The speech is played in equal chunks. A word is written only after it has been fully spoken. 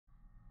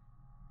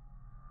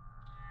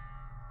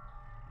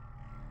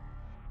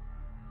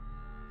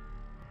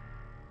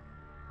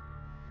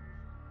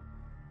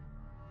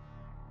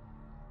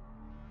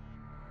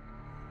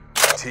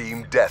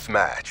Team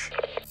Deathmatch.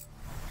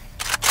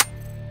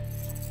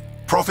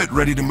 Prophet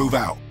ready to move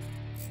out.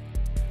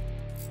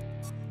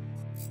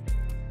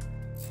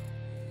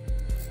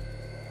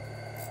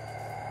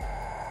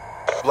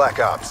 Black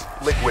Ops,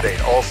 liquidate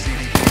all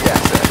CDP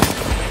assets.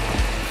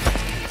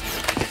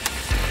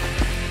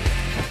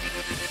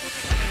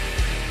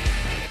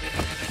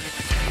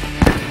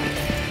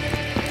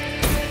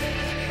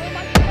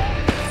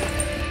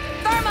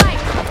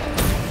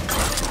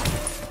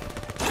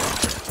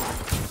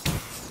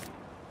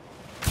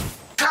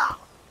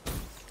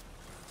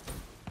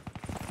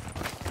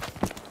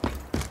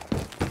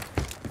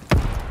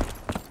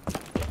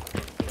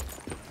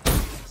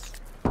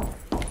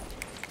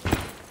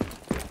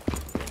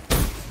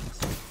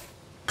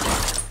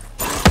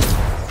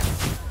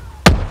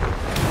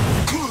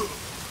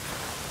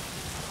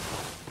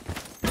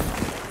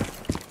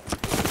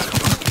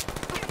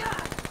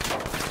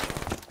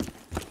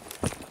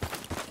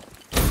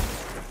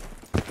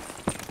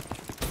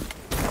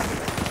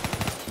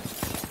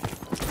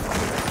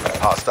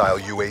 Hostile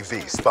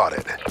UAV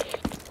spotted.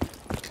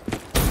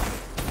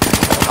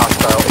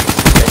 Hostile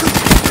HCXD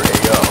near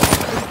AO.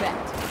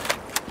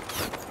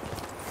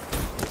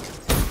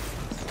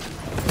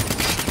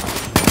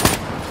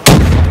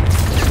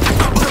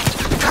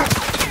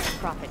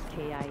 Prophet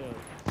KIA.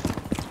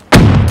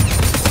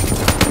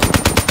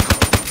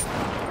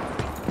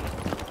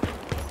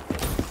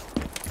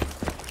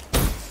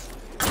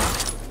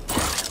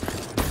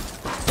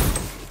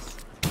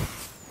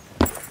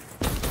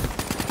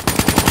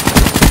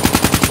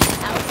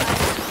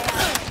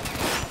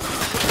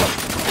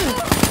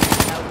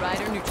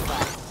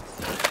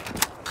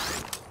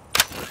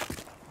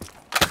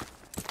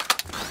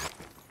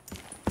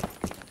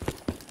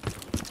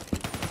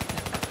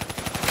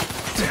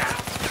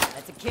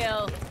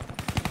 Kill.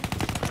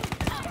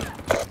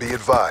 Be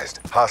advised,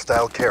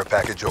 hostile care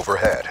package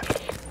overhead.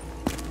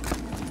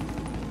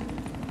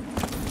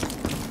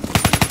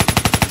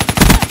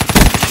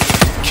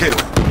 Kill.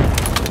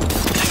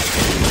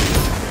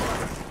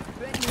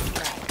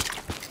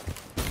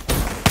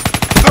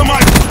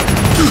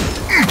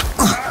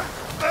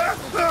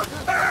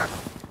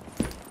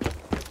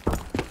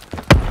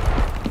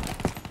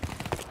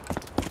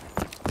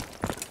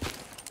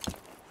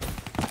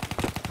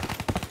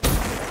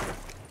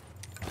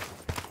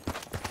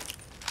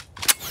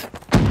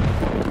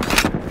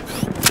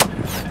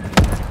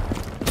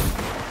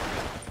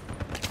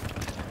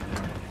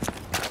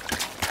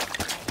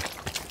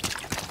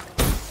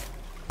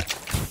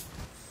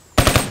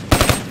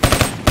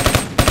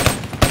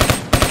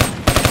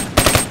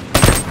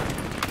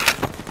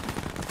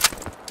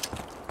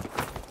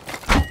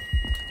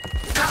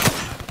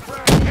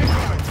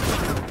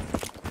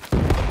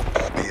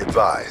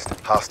 Advised,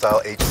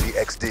 hostile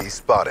HCXD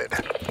spotted.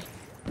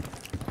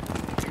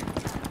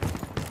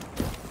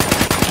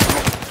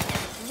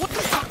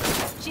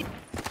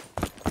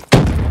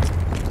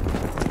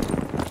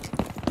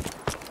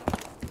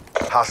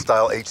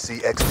 Hostile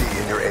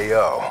HCXD in your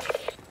AO.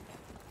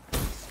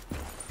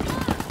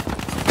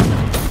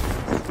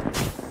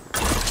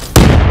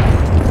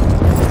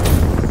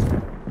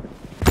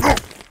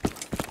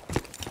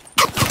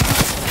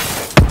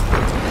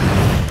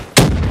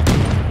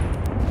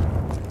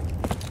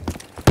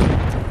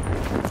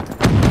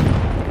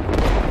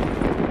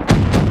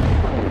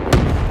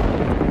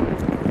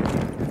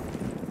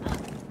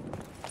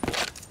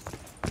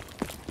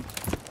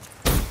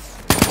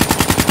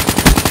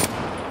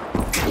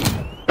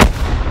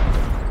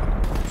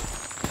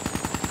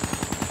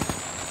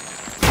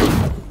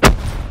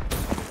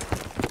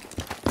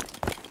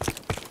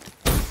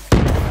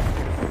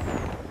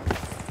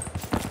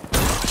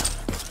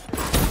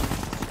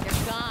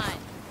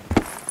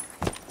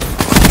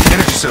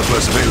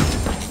 Surplus available.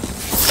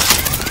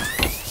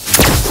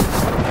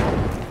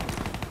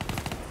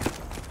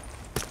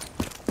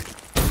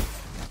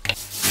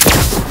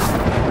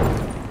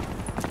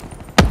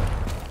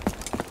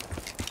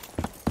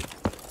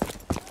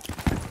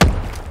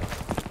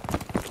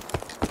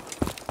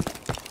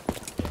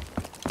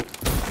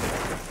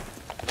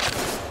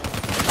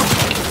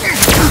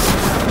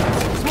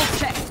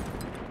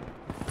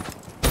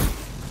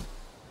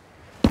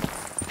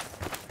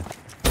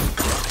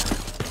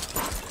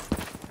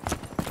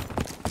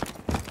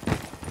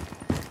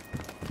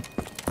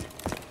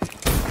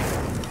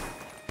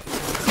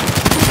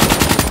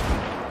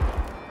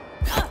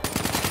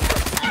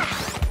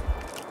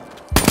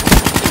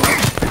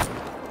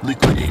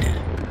 Liquidated.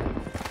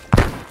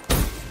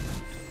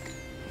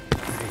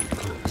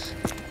 Close.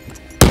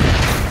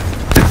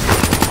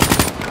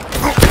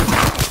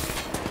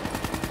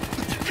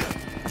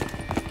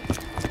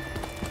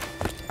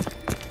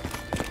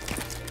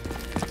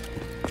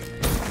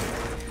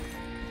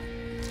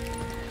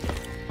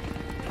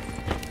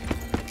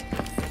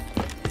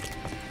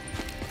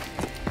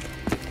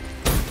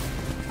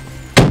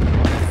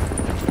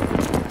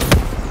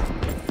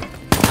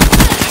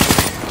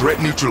 Threat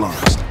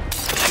neutralized.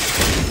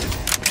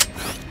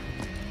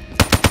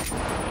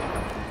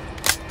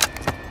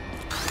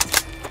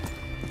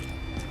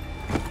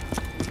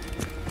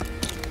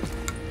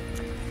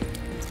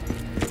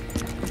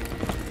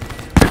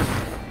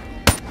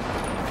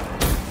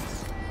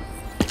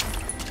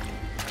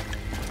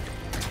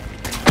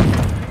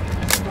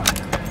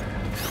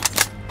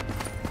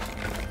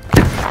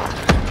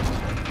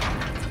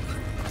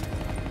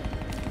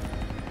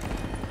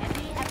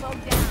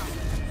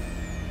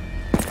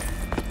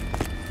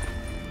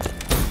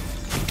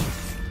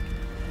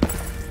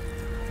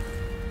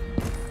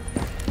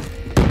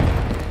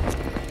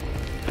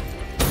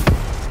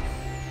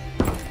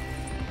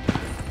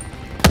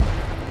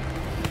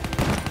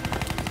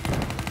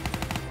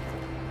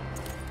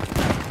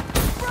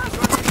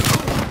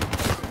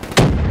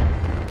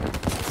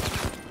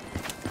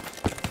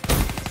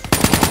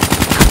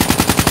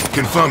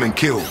 Confirming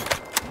kill.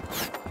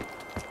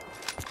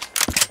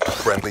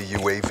 Friendly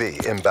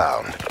UAV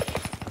inbound.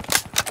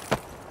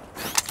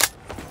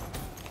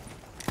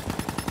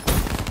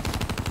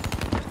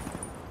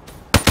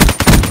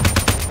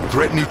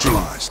 Threat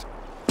neutralized.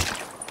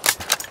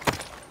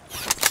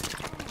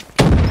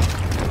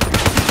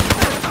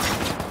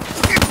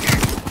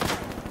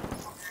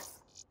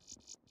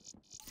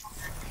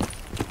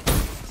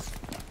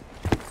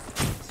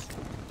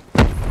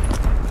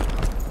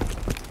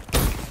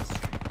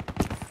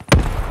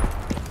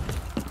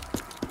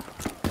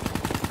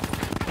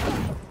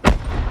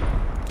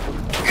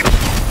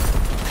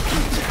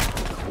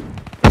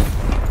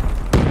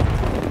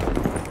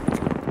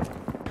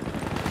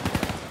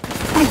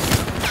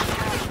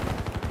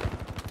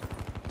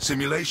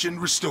 Simulation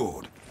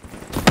restored.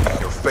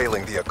 You're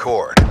failing the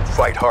Accord.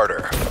 Fight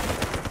harder.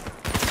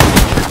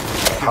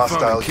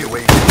 Hostile kill.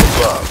 UAV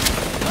above.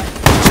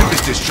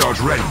 Tempest discharge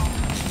ready.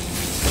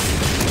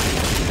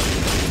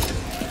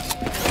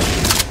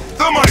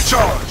 Thermite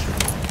charge!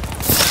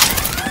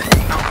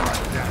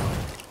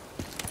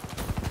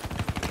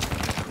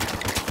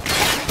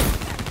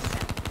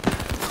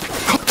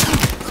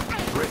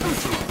 Threat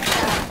neutralized.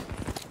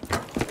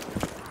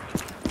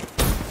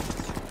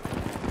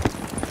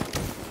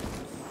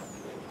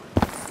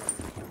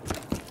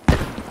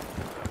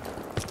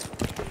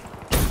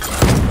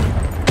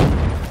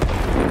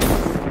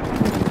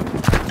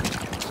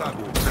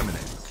 Cyborg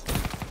terminated.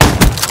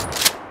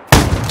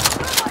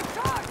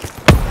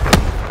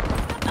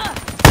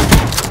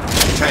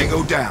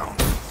 Tango down.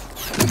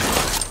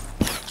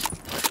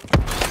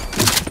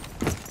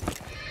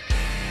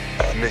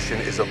 Mission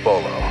is a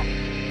bolo.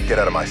 Get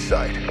out of my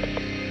sight.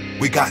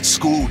 We got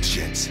schooled,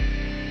 gents.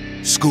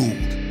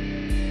 Schooled.